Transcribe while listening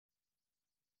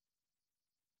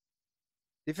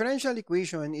Differential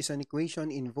equation is an equation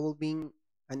involving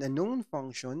an unknown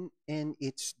function and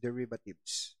its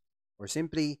derivatives. Or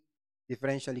simply,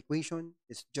 differential equation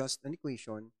is just an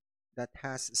equation that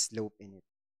has slope in it.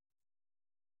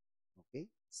 Okay?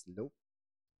 Slope.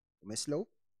 Kung may slope,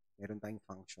 meron tayong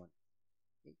function.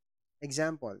 Okay?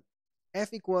 Example,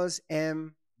 f equals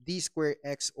m d square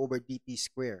x over dt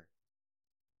square.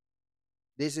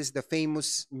 This is the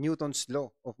famous Newton's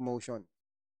law of motion.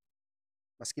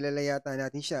 Mas kilala yata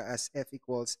natin siya as f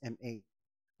equals ma.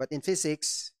 But in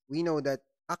physics, we know that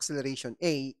acceleration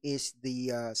a is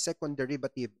the second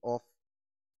derivative of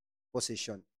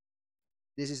position.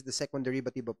 This is the second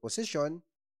derivative of position,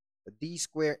 d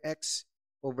square x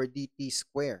over dt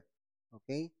square.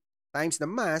 Okay? Times the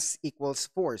mass equals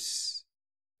force.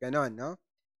 Ganon, no?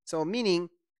 So,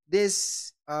 meaning, this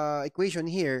equation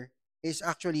here is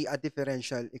actually a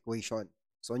differential equation.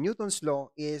 So, Newton's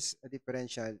law is a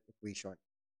differential equation.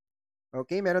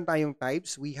 Okay, meron tayong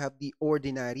types. We have the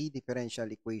ordinary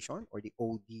differential equation or the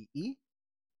ODE.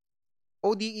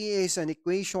 ODE is an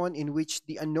equation in which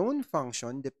the unknown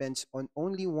function depends on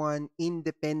only one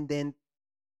independent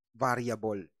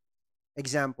variable.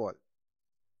 Example,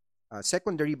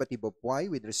 second derivative of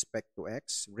y with respect to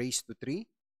x raised to 3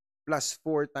 plus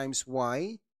 4 times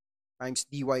y times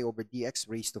dy over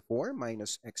dx raised to 4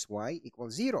 minus xy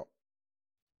equals 0.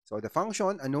 So the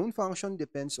function, unknown function,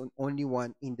 depends on only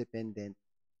one independent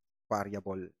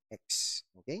variable x.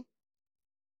 Okay?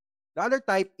 The other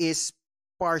type is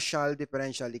partial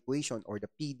differential equation or the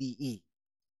PDE.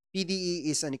 PDE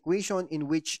is an equation in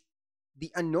which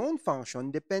the unknown function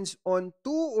depends on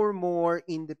two or more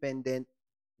independent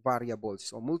variables.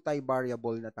 So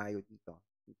multi-variable na tayo dito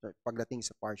pagdating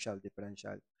sa partial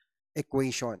differential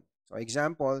equation. So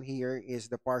example here is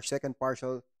the second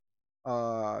partial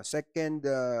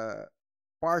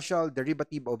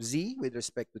derivative of z with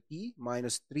respect to t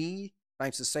minus 3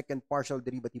 times the second partial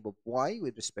derivative of y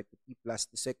with respect to t plus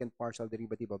the second partial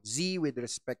derivative of z with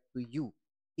respect to u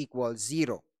equals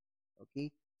 0.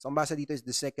 Okay? So, ang basa dito is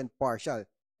the second partial.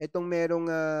 Itong merong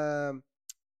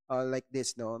like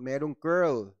this, no? Merong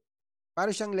curl. Parang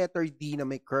siyang letter D na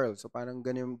may curl. So, parang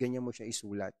ganyan mo siya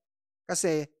isulat.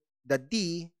 Kasi, the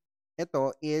D,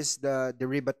 ito is the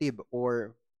derivative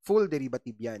or full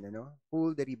derivative yan, ano?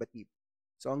 Full derivative.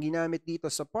 So, ang ginamit dito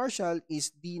sa partial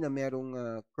is D na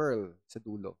merong curl sa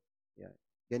dulo. Yan.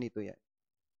 Ganito yan.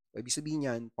 So, ibig sabihin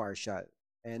yan, partial.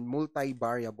 And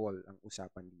multi-variable ang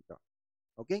usapan dito.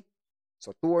 Okay?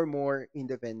 So, two or more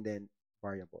independent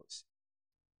variables.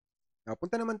 Now,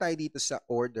 punta naman tayo dito sa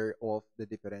order of the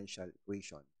differential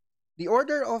equation. The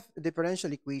order of the differential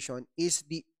equation is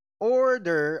the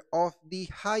order of the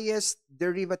highest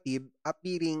derivative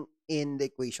appearing in the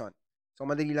equation. So,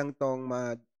 madali lang itong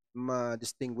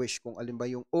ma-distinguish kung alin ba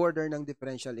yung order ng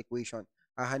differential equation.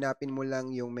 Hahanapin mo lang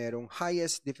yung merong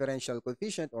highest differential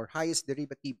coefficient or highest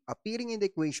derivative appearing in the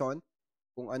equation,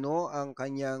 kung ano ang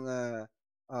kanyang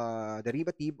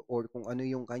derivative or kung ano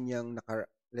yung kanyang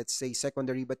let's say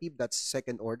second derivative, that's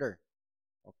second order.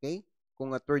 Okay?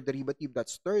 Kung a third derivative,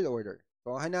 that's third order.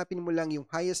 So, hanapin mo lang yung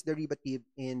highest derivative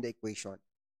in the equation.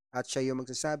 At siya yung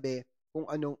magsasabi kung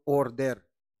anong order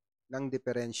ng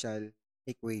differential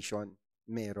equation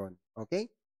meron. Okay?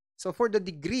 So, for the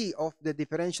degree of the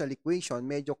differential equation,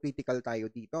 medyo critical tayo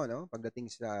dito, no?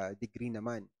 Pagdating sa degree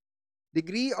naman.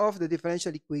 Degree of the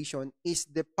differential equation is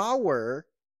the power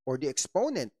or the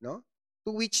exponent, no?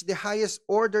 To which the highest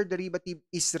order derivative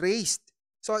is raised.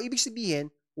 So, ibig sabihin,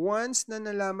 once na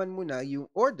nalaman mo na yung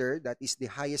order, that is the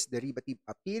highest derivative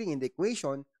appearing in the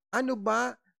equation, ano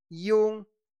ba yung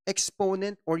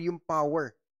exponent or yung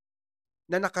power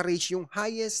na naka-raise yung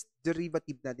highest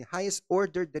derivative natin, highest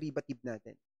order derivative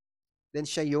natin? Then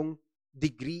siya yung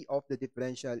degree of the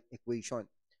differential equation.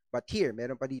 But here,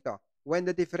 meron pa dito, when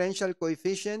the differential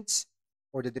coefficients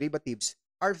or the derivatives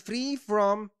are free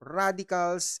from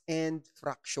radicals and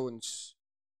fractions.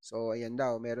 So, ayan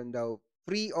daw, meron daw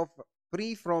free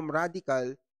from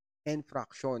radical and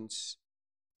fractions.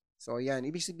 So, ayan,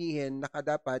 ibig sabihin,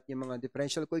 nakadapat yung mga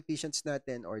differential coefficients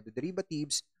natin or the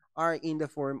derivatives are in the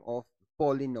form of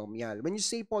polynomial. When you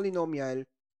say polynomial,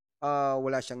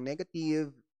 wala siyang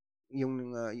negative,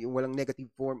 yung walang negative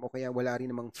form o kaya wala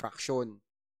rin namang fraction.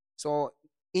 So,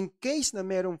 in case na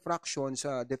merong fraction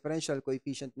sa differential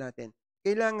coefficient natin,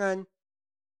 kailangan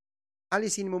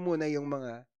alisin mo muna yung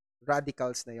mga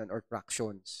radicals na yon or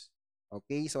fractions.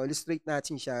 Okay? So, illustrate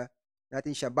natin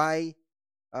siya by,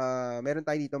 meron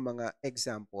tayo dito mga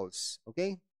examples.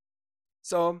 Okay?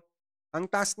 So, ang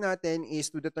task natin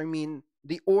is to determine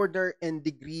the order and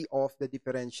degree of the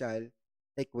differential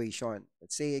equation.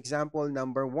 Let's say example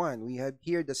number 1. We have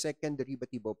here the second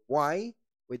derivative of y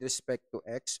with respect to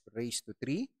x raised to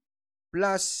 3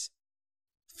 plus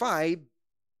 5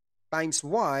 times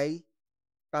y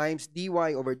times dy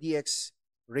over dx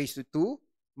raised to 2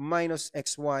 minus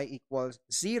xy equals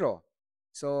 0.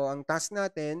 So, ang task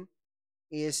natin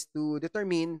is to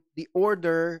determine the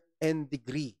order and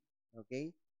degree.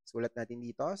 Okay? Sulat natin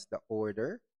dito the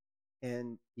order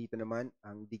and dito naman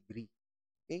ang degree.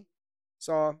 Okay?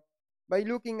 So, by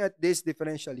looking at this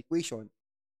differential equation,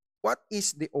 what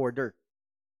is the order?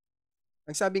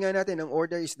 Ang sabi nga natin, ang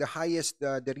order is the highest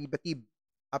derivative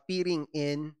appearing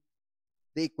in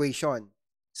the equation.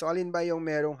 So, alin ba yung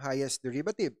merong highest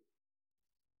derivative?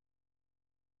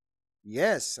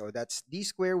 Yes, so that's d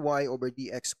square y over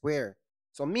dx square.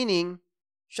 So, meaning,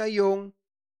 siya yung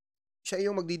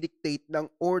magdidictate ng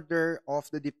order of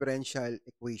the differential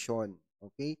equation.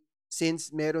 Okay? Since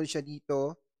meron siya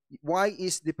dito, y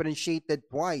is differentiated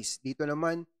twice. Dito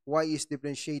naman, y is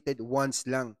differentiated once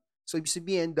lang. So, ibig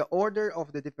sabihin, the order of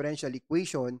the differential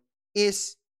equation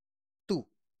is 2.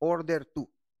 Order 2.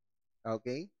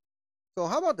 Okay? So,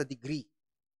 how about the degree?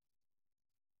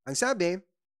 Ang sabi,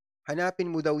 hanapin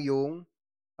mo daw yung,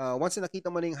 once na nakita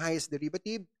mo na yung highest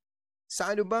derivative,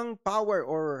 sa ano bang power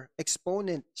or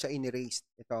exponent siya in-erase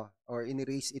ito or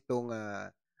in-erase itong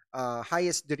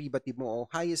highest derivative mo o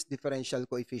highest differential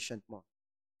coefficient mo.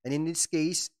 And in this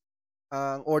case,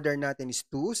 ang order natin is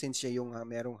 2 since siya yung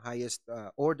merong highest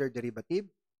order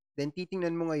derivative. Then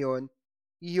titingnan mo ngayon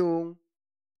yung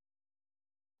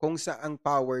kung saang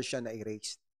power siya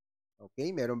na-erase.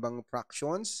 Okay? Meron bang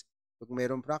fractions? Kung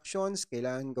meron fractions,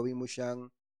 kailangan gawin mo siyang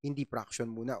hindi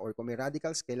fraction muna. Or kung may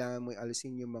radicals, kailangan mo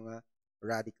alisin yung mga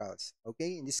radicals.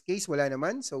 Okay? In this case, wala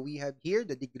naman. So, we have here,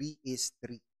 the degree is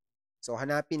 3. So,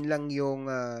 hanapin lang yung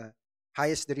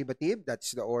highest derivative.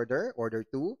 That's the order 2.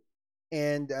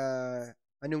 And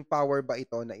anong power ba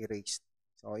ito na erased?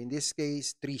 So, in this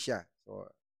case, 3 siya. So,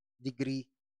 degree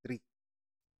 3.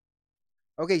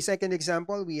 Okay, second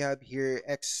example, we have here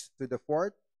x to the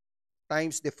fourth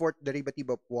times the fourth derivative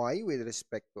of y with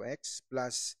respect to x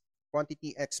plus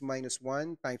quantity x minus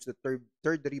 1 times the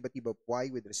third derivative of y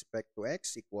with respect to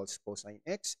x equals cosine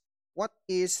x. What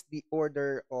is the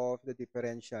order of the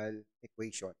differential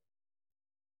equation?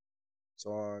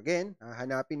 So again,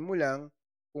 hanapin mo lang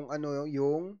kung ano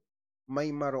yung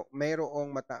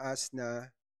mayroong mataas na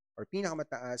or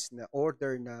pinakamataas na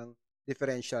order ng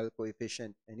differential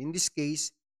coefficient. And in this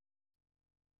case,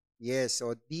 yes,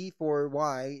 so d for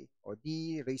y or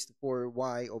d raised to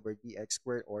 4y over dx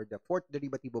squared or the fourth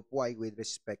derivative of y with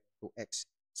respect to x.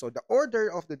 So the order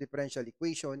of the differential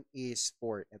equation is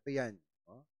 4. Ito yan.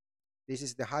 This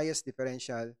is the highest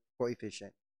differential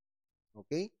coefficient.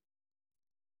 Okay?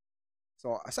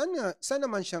 So, saan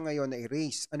naman siya ngayon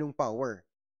na-erase? Anong power?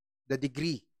 The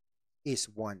degree is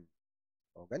 1.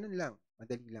 So, ganun lang.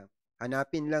 Madali lang.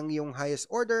 Hanapin lang yung highest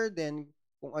order, then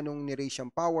kung anong ni-erase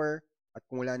siyang power, at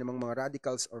kung wala namang mga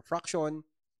radicals or fraction,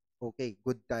 okay,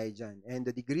 good tayo dyan. And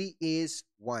the degree is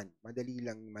 1. Madali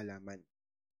lang malaman.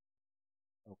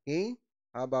 Okay?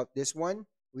 How about this one?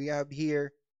 We have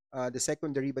here the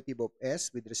second derivative of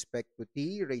s with respect to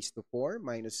t raised to 4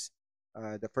 minus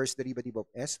the first derivative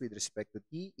of s with respect to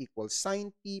t equals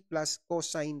sine t plus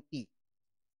cosine t.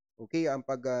 Okay, ang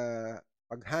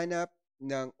paghanap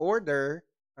ng order,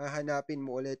 hahanapin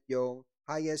mo ulit yung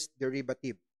highest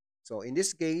derivative. So, in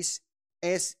this case,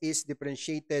 s is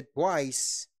differentiated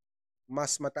twice,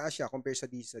 mas mataas siya compare sa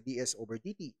ds over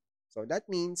dt. So, that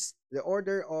means the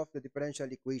order of the differential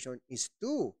equation is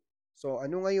 2. So,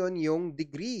 ano ngayon yung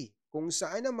degree? Kung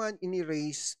saan naman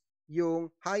in-erase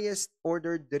yung highest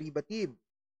order derivative.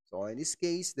 So, in this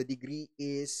case, the degree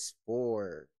is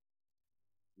 4.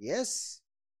 Yes,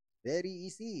 very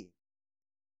easy.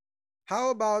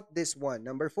 How about this one?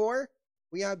 Number 4,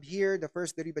 we have here the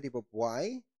first derivative of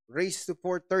y raised to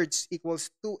 4/3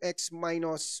 equals 2x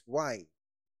minus y.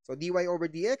 So, dy over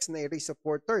dx na i-raise sa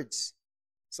 4/3.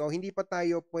 So, hindi pa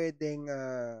tayo pwedeng,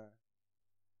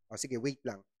 sige, wait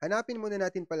lang. Hanapin muna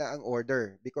natin pala ang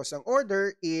order because ang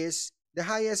order is the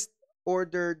highest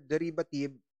order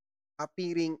derivative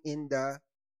appearing in the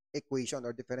equation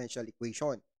or differential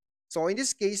equation. So, in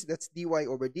this case, that's dy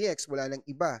over dx. Wala lang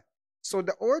iba. So,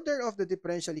 the order of the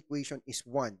differential equation is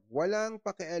 1. Walang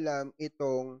pakialam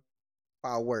itong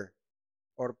power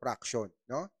or fraction,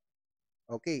 no?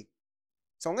 Okay.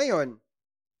 So, ngayon,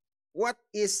 what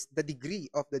is the degree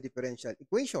of the differential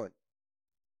equation?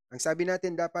 Ang sabi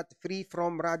natin dapat free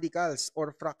from radicals or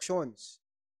fractions.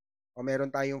 O meron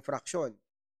tayong fraction.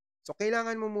 So,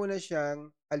 kailangan mo muna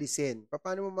siyang alisin.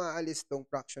 Paano mo maalis tong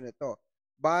fraction na ito?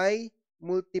 By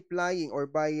multiplying or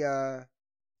by,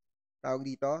 tawag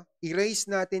dito, erase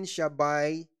natin siya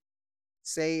by,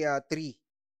 say, 3.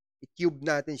 I-cube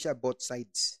natin siya both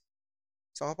sides.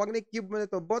 So kapag na-cube mo na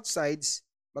to both sides,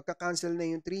 magka-cancel na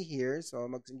yung 3 here. So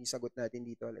magsagot natin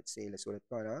dito. Let's say, let's ulit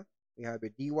ko, no? We have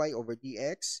a dy over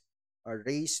dx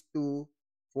raised to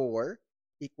 4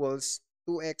 equals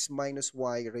 2x minus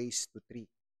y raised to 3.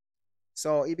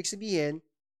 So ibig sabihin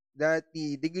that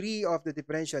the degree of the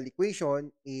differential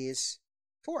equation is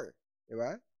 4.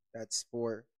 Diba? That's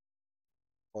 4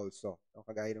 also. So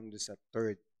kagaya nung doon sa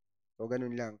third. So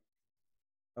ganun lang.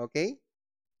 Okay?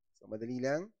 So madali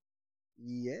lang.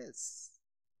 Yes.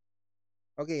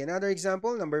 Okay, another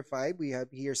example, number 5, we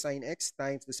have here sine x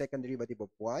times the second derivative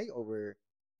of y over,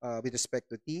 with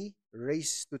respect to t,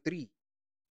 raised to 3.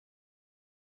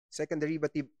 Second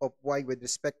derivative of y with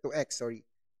respect to x,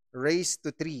 raised to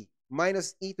 3,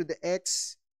 minus e to the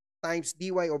x times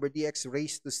dy over dx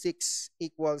raised to 6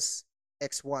 equals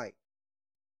xy.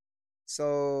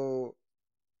 So,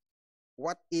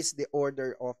 what is the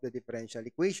order of the differential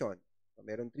equation? So,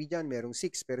 meron 3 dyan, merong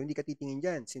 6, pero hindi ka titingin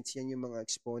dyan since yan yung mga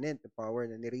exponent, the power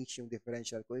na ni-raise yung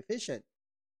differential coefficient.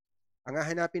 Ang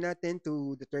hahanapin natin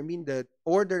to determine the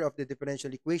order of the differential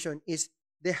equation is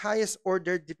the highest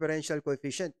ordered differential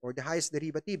coefficient or the highest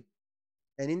derivative.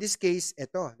 And in this case,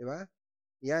 ito, di ba?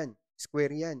 Yan,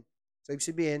 square yan. So, ibig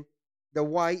sabihin, the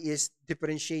y is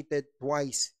differentiated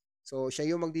twice. So,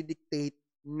 siya yung magdidictate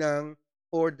ng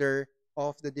order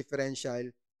of the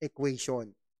differential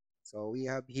equation. So, we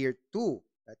have here 2.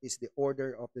 That is the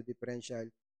order of the differential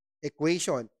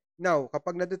equation. Now,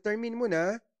 kapag na-determine mo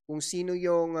na kung sino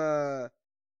yung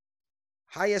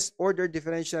highest order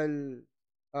differential,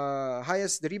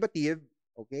 highest derivative,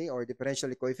 okay, or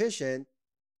differential coefficient,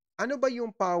 ano ba yung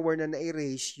power na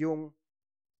na-erase yung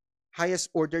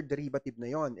highest order derivative na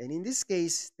yon? And in this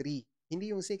case, 3.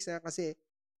 Hindi yung 6 kasi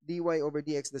dy over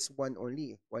dx, that's 1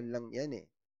 only. 1 lang yan eh.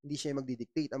 Hindi siya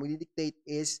magdidictate. Ang magdidictate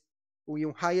is kung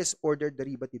yung highest order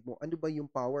derivative mo, ano ba yung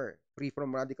power? Free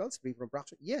from radicals? Free from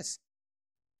fraction? Yes.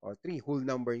 Or 3, whole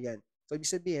number yan. So, ibig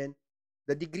sabihin,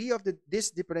 the degree of this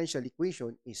differential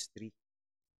equation is 3.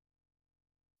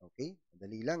 Okay?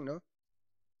 Madali lang, no?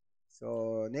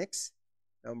 So, next,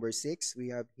 number 6, we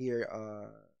have here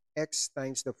x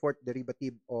times the fourth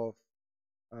derivative of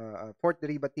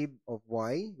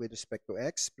y with respect to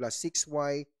x plus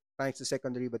 6y times the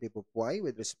second derivative of y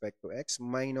with respect to x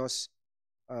minus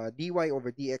dy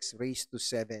over dx raised to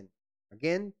 7.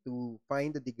 Again, to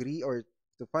find the degree or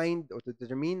to find or to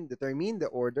determine the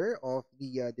order of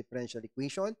the differential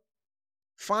equation,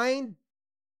 find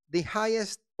the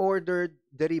highest ordered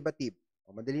derivative.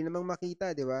 O, madali namang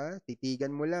makita, di ba?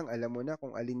 Titigan mo lang, alam mo na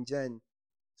kung alin dyan.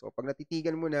 So, pag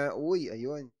natitigan mo na, uy,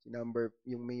 ayun, number,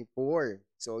 yung may 4.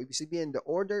 So, ibig sabihin, the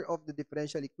order of the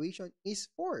differential equation is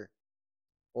 4.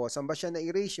 O, saan ba siya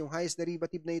na-erase yung highest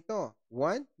derivative na ito?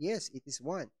 1? Yes, it is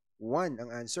 1. 1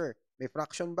 ang answer. May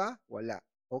fraction ba? Wala.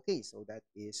 Okay, so that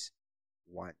is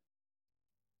 1.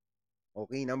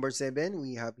 Okay, number 7,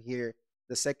 we have here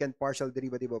the second partial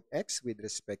derivative of x with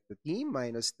respect to t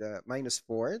minus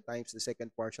 4 times the second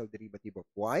partial derivative of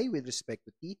y with respect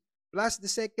to t plus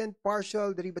the second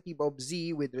partial derivative of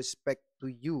z with respect to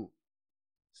u.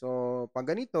 So, pag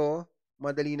ganito,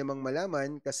 madali namang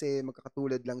malaman kasi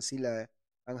magkakatulad lang sila.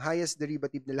 Ang highest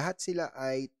derivative na lahat sila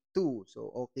ay 2.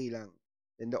 So, okay lang.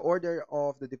 Then the order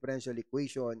of the differential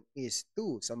equation is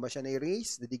 2. Saan ba siya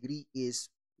na-erase? The degree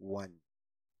is 1.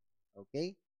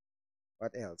 Okay?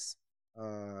 What else?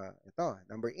 Ito,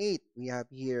 number 8. We have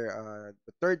here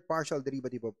the third partial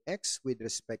derivative of x with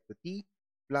respect to t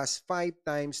plus 5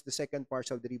 times the second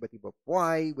partial derivative of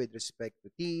y with respect to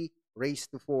t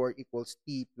raised to 4 equals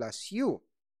t plus u.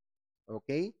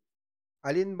 Okay?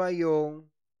 Alin ba yung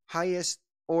highest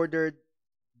ordered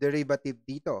derivative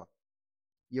dito?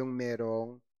 Yung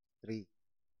merong 3.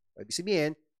 Ibig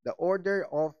sabihin, the order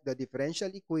of the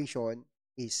differential equation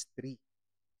is 3.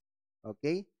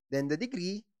 Okay? Then the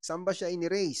degree, saan ba siya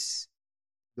in-erase?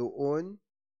 Doon.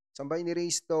 Saan ba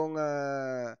in-erase tong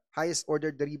highest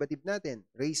order derivative natin?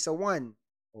 Raise sa 1.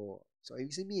 Oh, so,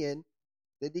 ibig sabihin,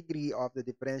 the degree of the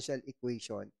differential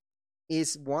equation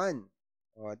is 1.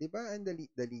 O, di ba? Ang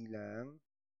dali lang.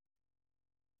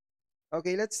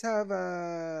 Okay, let's have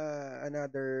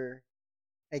another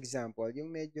example. Yung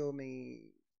medyo may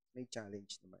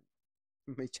challenge naman.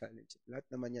 May challenge. Lahat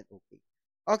naman yan okay.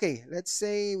 Okay, let's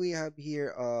say we have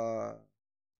here,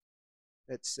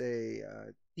 let's say,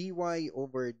 dy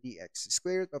over dx.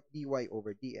 Square root of dy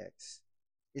over dx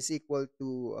is equal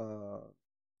to,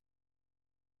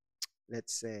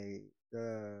 let's say,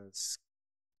 the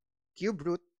cube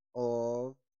root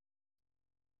of,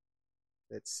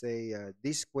 let's say,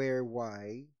 d square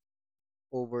y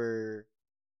over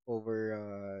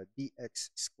dx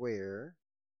square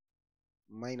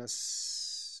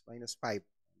minus 5.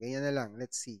 Ganyan na lang.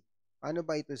 Let's see. Paano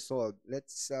ba ito solve?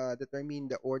 Let's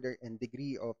determine the order and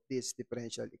degree of this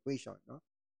differential equation. No?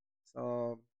 So,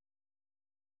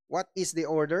 what is the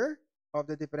order of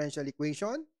the differential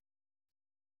equation?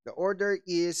 The order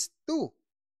is 2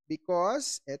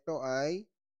 because ito ay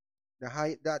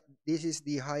this is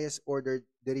the highest ordered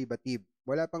derivative.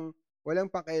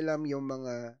 Walang pakialam yung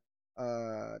mga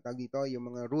tawag dito, yung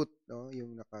mga root, no,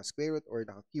 yung naka square root or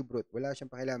naka cube root. Wala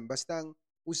siyang pakialam. Basta ang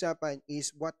usapan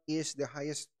is what is the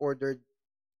highest ordered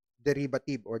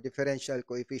derivative or differential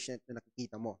coefficient na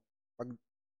nakikita mo.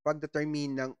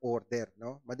 Pag-determine ng order,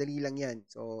 no? Madali lang 'yan.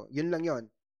 So, yun lang 'yon.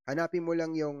 Hanapin mo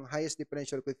lang yung highest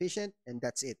differential coefficient and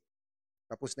that's it.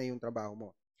 Tapos na yung trabaho mo.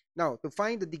 Now, to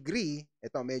find the degree,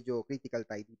 ito medyo critical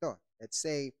tayo dito. Let's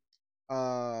say,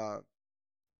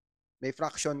 may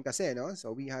fraction kasi, no?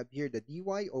 So, we have here the dy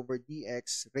over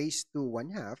dx raised to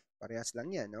 1/2. Parehas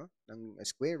lang yan, no? Ng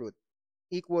square root.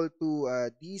 Equal to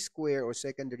d square or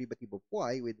second derivative of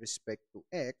y with respect to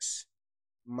x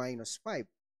minus 5.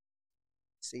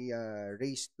 Say,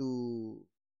 raised to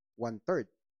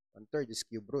 1/3. 1/3 is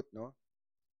cube root, no?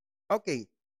 Okay.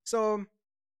 So,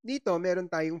 dito, meron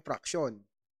tayong fraction.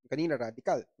 Kanina,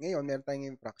 radical. Ngayon, meron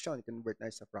tayong fraction. I-convert na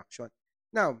sa fraction.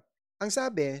 Now, ang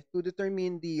sabi, to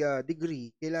determine the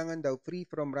degree, kailangan daw free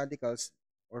from radicals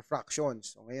or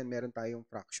fractions. So, ngayon, meron tayong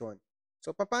fraction.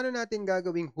 So, paano natin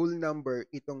gagawing whole number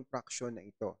itong fraction na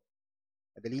ito?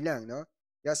 Madali lang, no?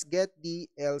 Just get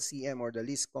the LCM or the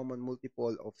least common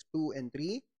multiple of 2 and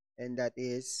 3. And that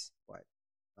is, what?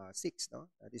 6,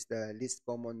 no? That is the least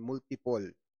common multiple.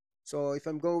 So, if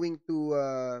I'm going to,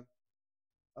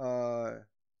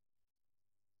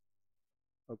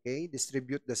 okay,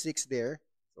 distribute the 6 there.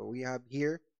 So, we have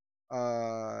here,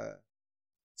 6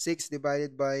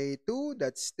 divided by 2,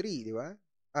 that's 3, di ba?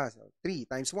 So 3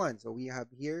 times 1. So, we have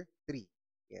here 3.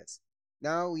 Yes.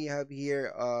 Now, we have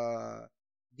here,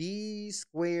 d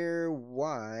square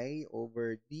y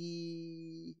over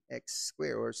dx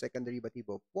square or second derivative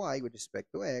of y with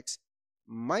respect to x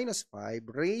minus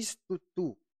 5 raised to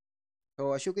 2.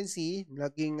 So, as you can see,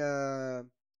 naging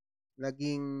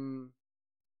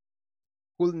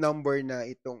whole number na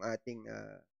itong ating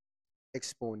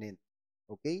exponent.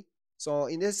 Okay?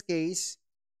 So, in this case,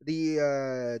 the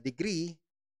degree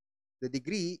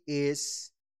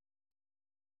is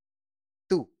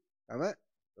 2. Tama?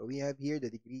 So, we have here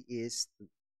the degree is 2.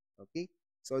 Okay?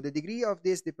 So, the degree of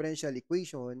this differential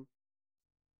equation,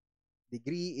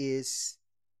 degree is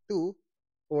 2,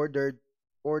 order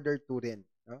 2 rin.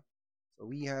 No? So,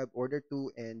 we have order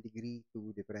 2 and degree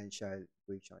 2 differential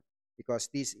equation. Because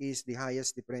this is the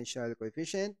highest differential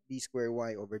coefficient, d square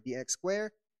y over dx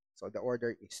square. So, the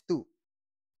order is 2.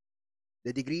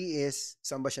 The degree is,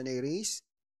 saan ba siya na-erase?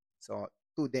 So,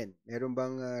 2 din. Meron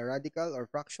bang radical or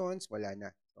fractions? Wala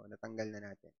na. So, natanggal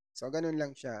na natin. So, ganun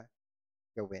lang siya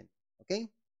gawin. Okay?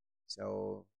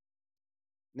 So,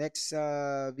 next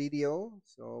video,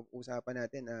 so, usapan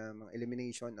natin mga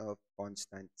elimination of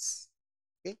constants.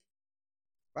 Okay?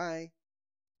 Bye!